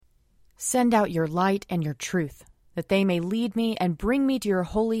Send out your light and your truth, that they may lead me and bring me to your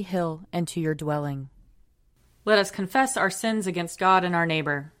holy hill and to your dwelling. Let us confess our sins against God and our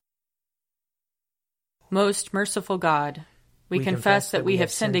neighbor. Most merciful God, we confess that we have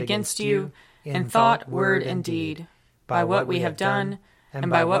sinned against you in thought, word, and deed, by what we have done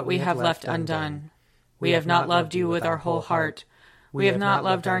and by what we have left undone. We have not loved you with our whole heart. We have not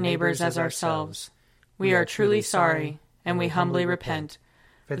loved our neighbors as ourselves. We are truly sorry, and we humbly repent.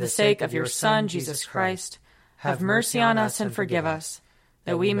 For the sake of your Son, Jesus Christ, have mercy on us and forgive us,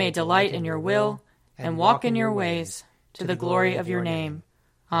 that we may delight in your will and walk in your ways, to the glory of your name.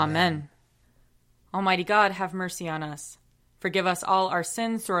 Amen. Almighty God, have mercy on us. Forgive us all our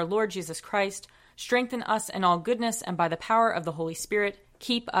sins through our Lord Jesus Christ. Strengthen us in all goodness, and by the power of the Holy Spirit,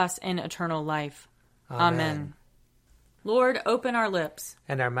 keep us in eternal life. Amen. Lord, open our lips,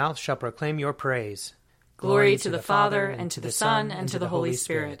 and our mouth shall proclaim your praise. Glory to the Father, and to the Son, and to the Holy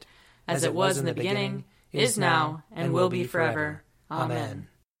Spirit, as it was in the beginning, is now, and will be forever. Amen.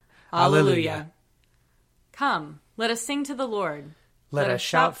 Alleluia. Come, let us sing to the Lord. Let us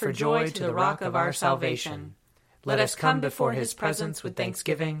shout for joy to the rock of our salvation. Let us come before his presence with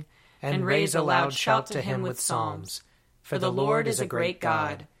thanksgiving, and raise a loud shout to him with psalms. For the Lord is a great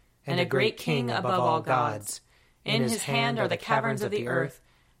God, and a great King above all gods. In his hand are the caverns of the earth,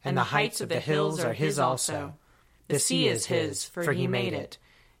 and the heights of the hills are his also. The sea is his, for he made it,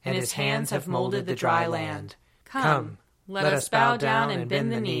 and his hands have molded the dry land. Come, let us bow down and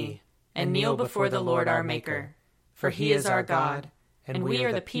bend the knee, and kneel before the Lord our Maker. For he is our God, and we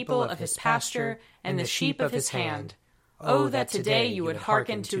are the people of his pasture and the sheep of his hand. Oh, that today you would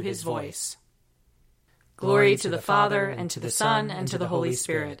hearken to his voice. Glory to the Father, and to the Son, and to the Holy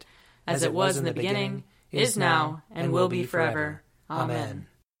Spirit, as it was in the beginning, is now, and will be forever. Amen.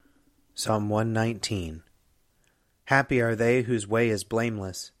 Psalm 119. Happy are they whose way is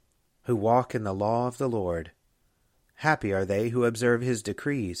blameless, who walk in the law of the Lord. Happy are they who observe his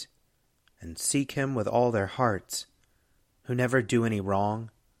decrees, and seek him with all their hearts, who never do any wrong,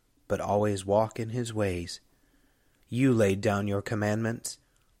 but always walk in his ways. You laid down your commandments,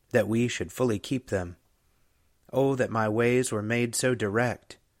 that we should fully keep them. Oh, that my ways were made so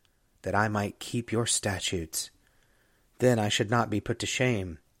direct, that I might keep your statutes. Then I should not be put to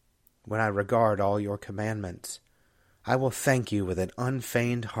shame, when I regard all your commandments. I will thank you with an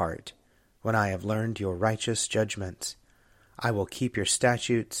unfeigned heart, when I have learned your righteous judgments. I will keep your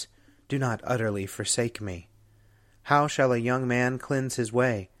statutes. Do not utterly forsake me. How shall a young man cleanse his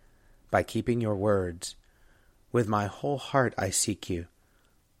way? By keeping your words. With my whole heart I seek you.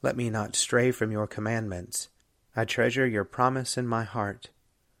 Let me not stray from your commandments. I treasure your promise in my heart,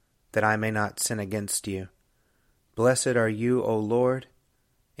 that I may not sin against you. Blessed are you, O Lord.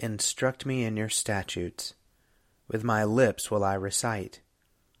 Instruct me in your statutes. With my lips will I recite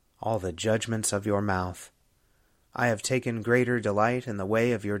all the judgments of your mouth. I have taken greater delight in the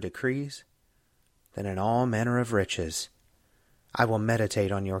way of your decrees than in all manner of riches. I will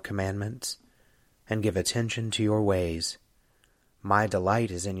meditate on your commandments and give attention to your ways. My delight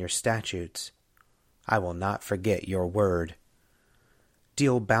is in your statutes. I will not forget your word.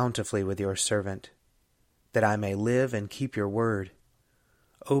 Deal bountifully with your servant, that I may live and keep your word.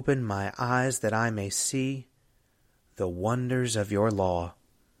 Open my eyes that I may see the wonders of your law.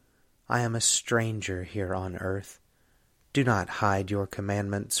 I am a stranger here on earth. Do not hide your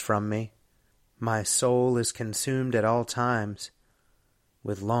commandments from me. My soul is consumed at all times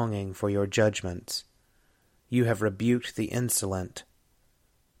with longing for your judgments. You have rebuked the insolent.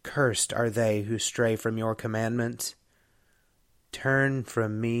 Cursed are they who stray from your commandments. Turn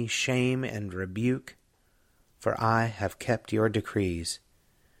from me shame and rebuke, for I have kept your decrees.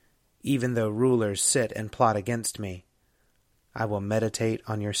 Even though rulers sit and plot against me, I will meditate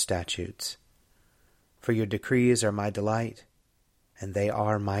on your statutes. For your decrees are my delight, and they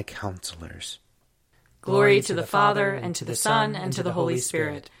are my counselors. Glory to the Father, and to the Son, and to the Holy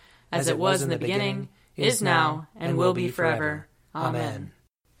Spirit, as it was in the beginning, is now, and will be forever. Amen.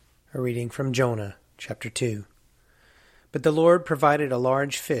 A reading from Jonah, chapter 2. But the Lord provided a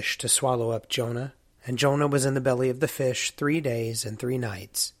large fish to swallow up Jonah, and Jonah was in the belly of the fish 3 days and 3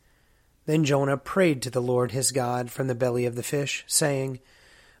 nights. Then Jonah prayed to the Lord his God from the belly of the fish, saying,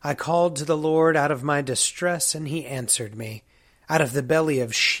 I called to the Lord out of my distress, and he answered me. Out of the belly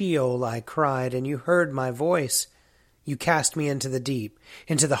of Sheol I cried, and you heard my voice. You cast me into the deep,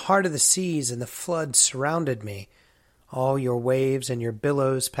 into the heart of the seas, and the flood surrounded me. All your waves and your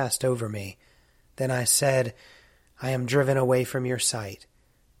billows passed over me. Then I said, I am driven away from your sight.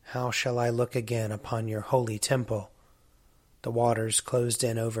 How shall I look again upon your holy temple? The waters closed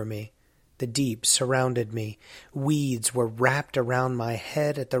in over me. The deep surrounded me. Weeds were wrapped around my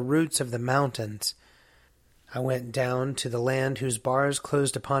head at the roots of the mountains. I went down to the land whose bars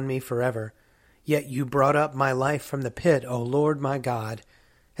closed upon me forever. Yet you brought up my life from the pit, O Lord my God.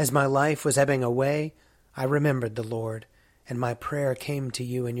 As my life was ebbing away, I remembered the Lord, and my prayer came to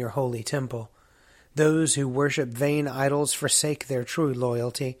you in your holy temple. Those who worship vain idols forsake their true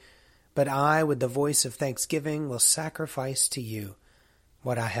loyalty, but I, with the voice of thanksgiving, will sacrifice to you.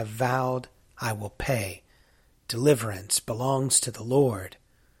 What I have vowed, I will pay. Deliverance belongs to the Lord.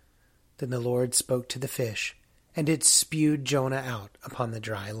 Then the Lord spoke to the fish, and it spewed Jonah out upon the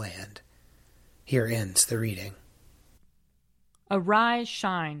dry land. Here ends the reading. Arise,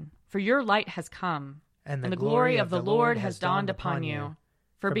 shine, for your light has come, and the glory of the Lord has dawned upon you.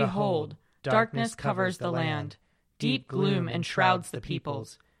 For behold, darkness covers the land, deep gloom enshrouds the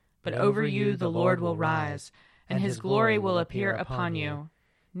peoples. But over you the Lord will rise, and his glory will appear upon you.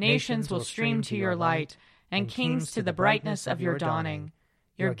 Nations will stream to your light, and kings to the brightness of your dawning.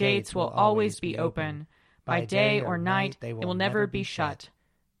 Your gates will always be open. By day or night they will never be shut.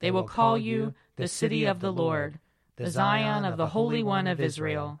 They will call you the city of the Lord, the Zion of the Holy One of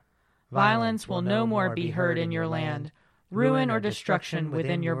Israel. Violence will no more be heard in your land, ruin or destruction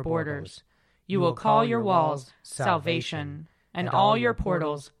within your borders. You will call your walls salvation, and all your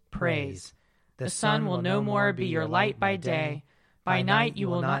portals praise. The sun will no more be your light by day. By night you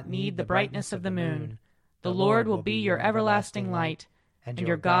will not need the brightness of the moon. The Lord will be your everlasting light, and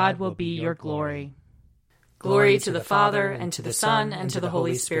your God will be your glory. Glory to the Father, and to the Son, and to the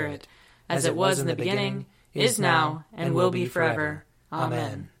Holy Spirit, as it was in the beginning, is now, and will be forever.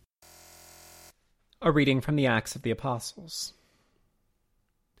 Amen. A reading from the Acts of the Apostles.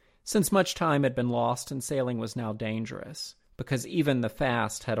 Since much time had been lost and sailing was now dangerous, because even the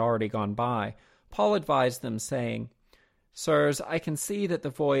fast had already gone by, Paul advised them, saying, Sirs, I can see that the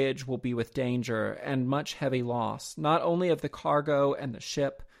voyage will be with danger and much heavy loss, not only of the cargo and the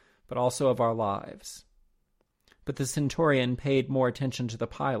ship, but also of our lives. But the centurion paid more attention to the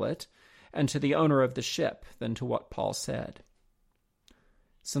pilot and to the owner of the ship than to what Paul said.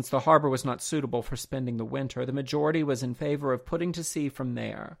 Since the harbor was not suitable for spending the winter, the majority was in favor of putting to sea from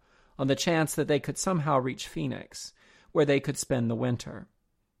there, on the chance that they could somehow reach Phoenix, where they could spend the winter.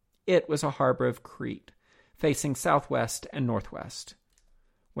 It was a harbor of Crete, facing southwest and northwest.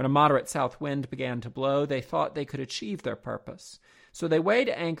 When a moderate south wind began to blow, they thought they could achieve their purpose, so they weighed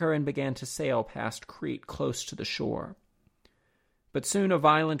anchor and began to sail past Crete close to the shore. But soon a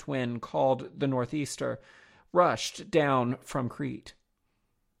violent wind, called the northeaster, rushed down from Crete.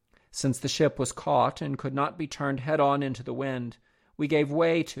 Since the ship was caught and could not be turned head-on into the wind, we gave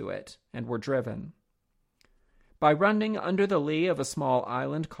way to it and were driven. By running under the lee of a small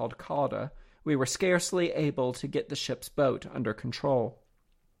island called Cauda, we were scarcely able to get the ship's boat under control.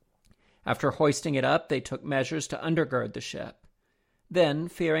 After hoisting it up, they took measures to undergird the ship. Then,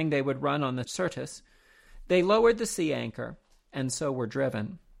 fearing they would run on the Syrtis, they lowered the sea anchor, and so were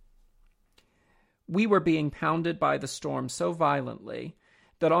driven. We were being pounded by the storm so violently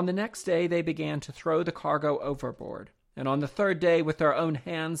that on the next day they began to throw the cargo overboard, and on the third day with their own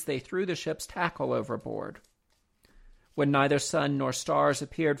hands they threw the ship's tackle overboard. When neither sun nor stars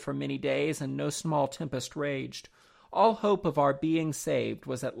appeared for many days and no small tempest raged, all hope of our being saved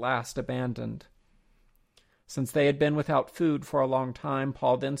was at last abandoned. Since they had been without food for a long time,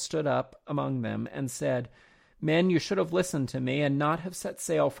 Paul then stood up among them and said, Men, you should have listened to me and not have set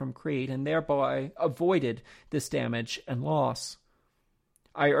sail from Crete, and thereby avoided this damage and loss.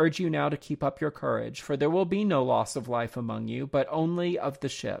 I urge you now to keep up your courage, for there will be no loss of life among you, but only of the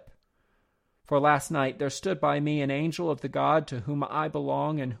ship. For last night there stood by me an angel of the God to whom I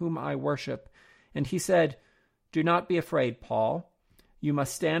belong and whom I worship, and he said, Do not be afraid, Paul. You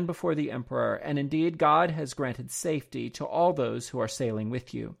must stand before the emperor, and indeed God has granted safety to all those who are sailing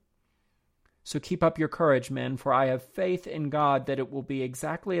with you. So keep up your courage, men, for I have faith in God that it will be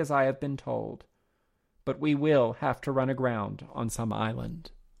exactly as I have been told. But we will have to run aground on some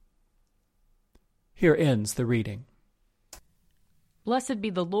island. Here ends the reading. Blessed be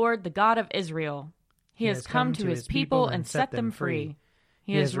the Lord, the God of Israel. He has come to his people and set them free.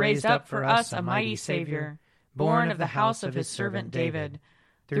 He has raised up for us a mighty Savior, born of the house of his servant David.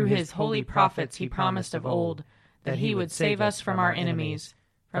 Through his holy prophets he promised of old that he would save us from our enemies,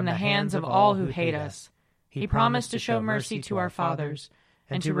 from the hands of all who hate us. He promised to show mercy to our fathers,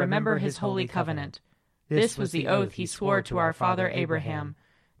 and to remember his holy covenant. This was the oath he swore to our father Abraham,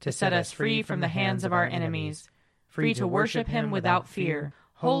 to set us free from the hands of our enemies, free to worship him without fear,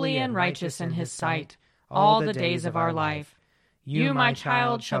 holy and righteous in his sight, all the days of our life. You, my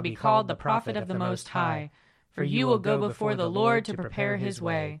child, shall be called the prophet of the Most High, for you will go before the Lord to prepare his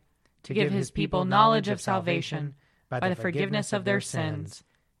way, to give his people knowledge of salvation by the forgiveness of their sins.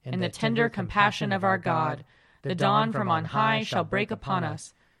 In the tender compassion of our God, the dawn from on high shall break upon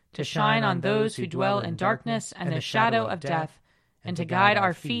us, to shine on those who dwell in darkness and the shadow of death, and to guide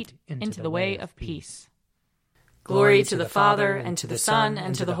our feet into the way of peace. Glory to the Father, and to the Son,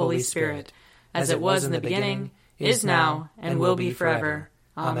 and to the Holy Spirit, as it was in the beginning, is now, and will be forever.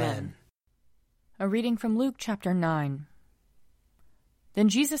 Amen. A reading from Luke chapter 9. Then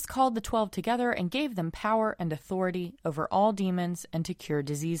Jesus called the 12 together and gave them power and authority over all demons and to cure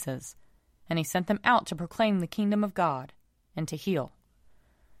diseases. And he sent them out to proclaim the kingdom of God and to heal.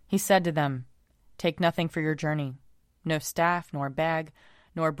 He said to them, "Take nothing for your journey, no staff, nor bag,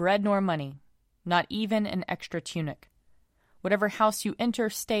 nor bread, nor money, not even an extra tunic. Whatever house you enter,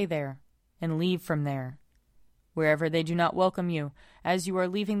 stay there, and leave from there. Wherever they do not welcome you, as you are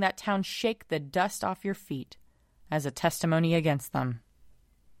leaving that town, shake the dust off your feet, as a testimony against them."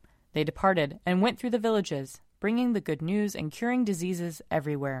 They departed and went through the villages, bringing the good news and curing diseases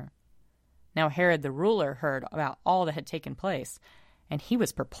everywhere. Now Herod the ruler heard about all that had taken place, and he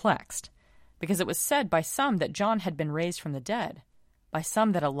was perplexed, because it was said by some that John had been raised from the dead, by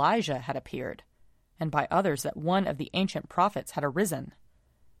some that Elijah had appeared, and by others that one of the ancient prophets had arisen.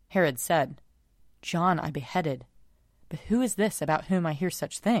 Herod said, "John I beheaded, but who is this about whom I hear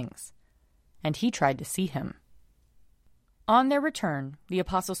such things?" And he tried to see him. On their return, the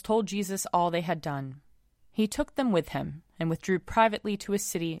apostles told Jesus all they had done. He took them with him and withdrew privately to a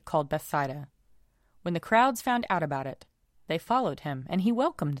city called Bethsaida. When the crowds found out about it, they followed him, and he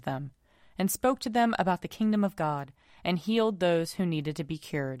welcomed them, and spoke to them about the kingdom of God, and healed those who needed to be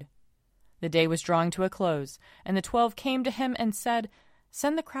cured. The day was drawing to a close, and the 12 came to him and said,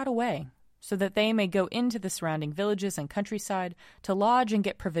 "Send the crowd away, so that they may go into the surrounding villages and countryside to lodge and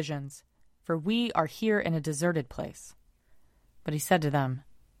get provisions, for we are here in a deserted place." But he said to them,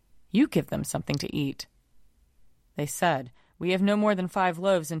 "You give them something to eat." They said, "We have no more than 5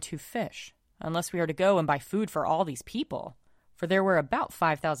 loaves and 2 fish, unless we are to go and buy food for all these people," for there were about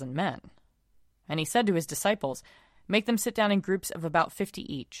 5,000 men. And he said to his disciples, "Make them sit down in groups of about 50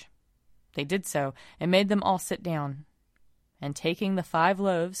 each." They did so, and made them all sit down. And taking the 5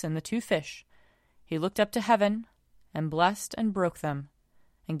 loaves and the 2 fish, he looked up to heaven, and blessed and broke them,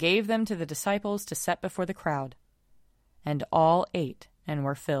 and gave them to the disciples to set before the crowd. And all ate and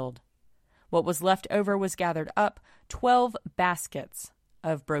were filled. What was left over was gathered up, 12 baskets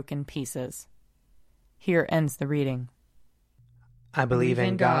of broken pieces. Here ends the reading. I believe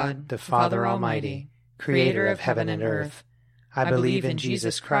in God, the Father Almighty, creator of heaven and earth. I believe in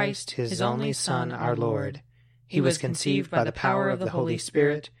Jesus Christ, his only Son, our Lord. He was conceived by the power of the Holy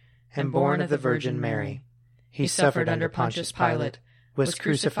Spirit and born of the Virgin Mary. He suffered under Pontius Pilate, was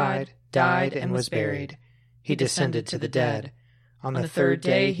crucified, died, and was buried. He descended to the dead. On the 3rd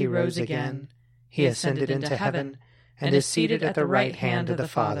day he rose again. He ascended into heaven and is seated at the right hand of the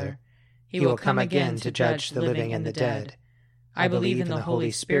Father. He will come again to judge the living and the dead. I believe in the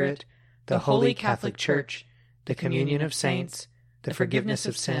Holy Spirit, the Holy Catholic Church, the communion of saints, the forgiveness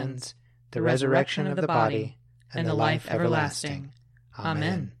of sins, the resurrection of the body, and the life everlasting.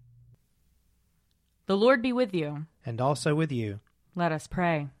 Amen. The Lord be with you. And also with you. Let us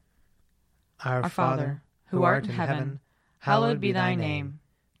pray. Our Father, who art in heaven, hallowed be thy name.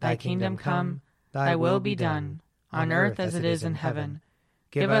 Thy kingdom come, thy will be done, on earth as it is in heaven.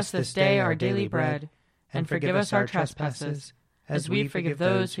 Give us this day our daily bread, and forgive us our trespasses, as we forgive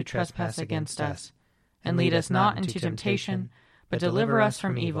those who trespass against us. And lead us not into temptation, but deliver us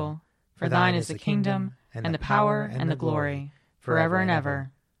from evil. For thine is the kingdom, and the power, and the glory, forever and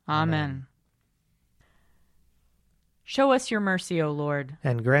ever. Amen. Show us your mercy, O Lord.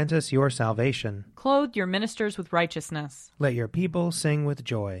 And grant us your salvation. Clothe your ministers with righteousness. Let your people sing with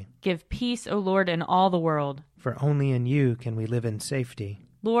joy. Give peace, O Lord, in all the world. For only in you can we live in safety.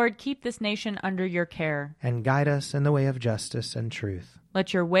 Lord, keep this nation under your care. And guide us in the way of justice and truth.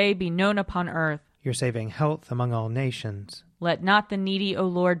 Let your way be known upon earth. Your saving health among all nations. Let not the needy, O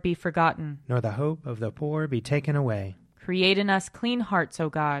Lord, be forgotten. Nor the hope of the poor be taken away. Create in us clean hearts, O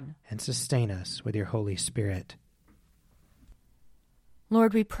God. And sustain us with your Holy Spirit.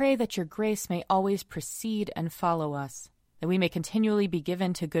 Lord, we pray that your grace may always precede and follow us, that we may continually be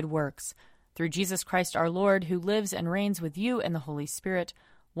given to good works. Through Jesus Christ our Lord, who lives and reigns with you and the Holy Spirit,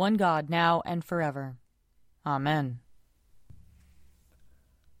 one God, now and forever. Amen.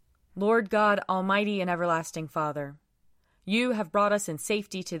 Lord God, almighty and everlasting Father, you have brought us in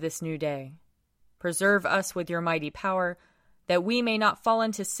safety to this new day. Preserve us with your mighty power, that we may not fall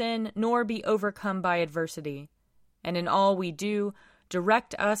into sin nor be overcome by adversity. And in all we do,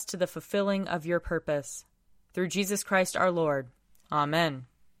 direct us to the fulfilling of your purpose. Through Jesus Christ our Lord. Amen.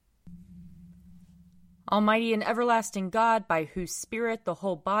 Almighty and everlasting God, by whose Spirit the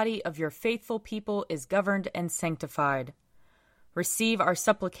whole body of your faithful people is governed and sanctified, receive our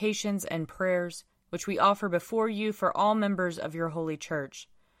supplications and prayers, which we offer before you for all members of your holy church,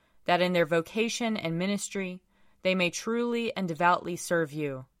 that in their vocation and ministry they may truly and devoutly serve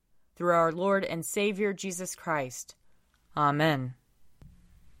you. Through our Lord and Savior Jesus Christ. Amen.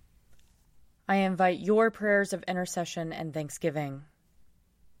 I invite your prayers of intercession and thanksgiving.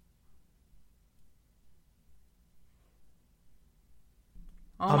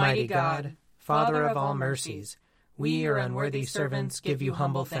 Almighty God, Father of all mercies, we, your unworthy servants, give you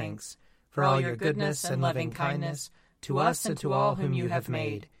humble thanks for all your goodness and loving kindness to us and to all whom you have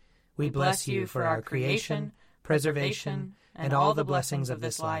made. We bless you for our creation, preservation, and all the blessings of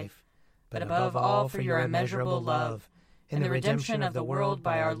this life, but above all for your immeasurable love in the redemption of the world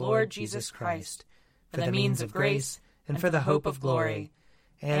by our Lord Jesus Christ, for the means of grace and for the hope of glory.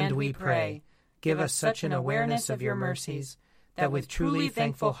 And we pray, give us such an awareness of your mercies that with truly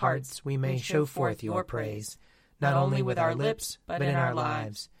thankful hearts we may show forth your praise, not only with our lips, but in our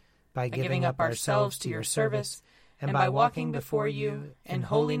lives, by giving up ourselves to your service, and by walking before you in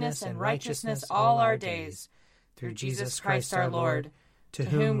holiness and righteousness all our days, through Jesus Christ our Lord, to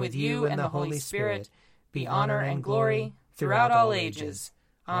whom with you and the Holy Spirit be honor and glory throughout all ages.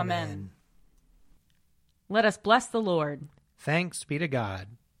 Amen. Let us bless the Lord. Thanks be to God.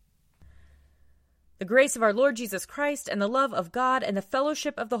 The grace of our Lord Jesus Christ and the love of God and the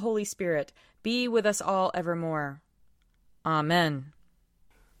fellowship of the Holy Spirit be with us all evermore. Amen.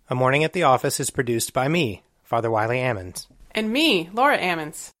 A Morning at the Office is produced by me, Father Wiley Ammons. And me, Laura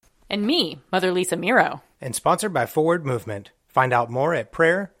Ammons. And me, Mother Lisa Meirow. And sponsored by Forward Movement. Find out more at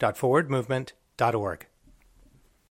prayer.forwardmovement.org.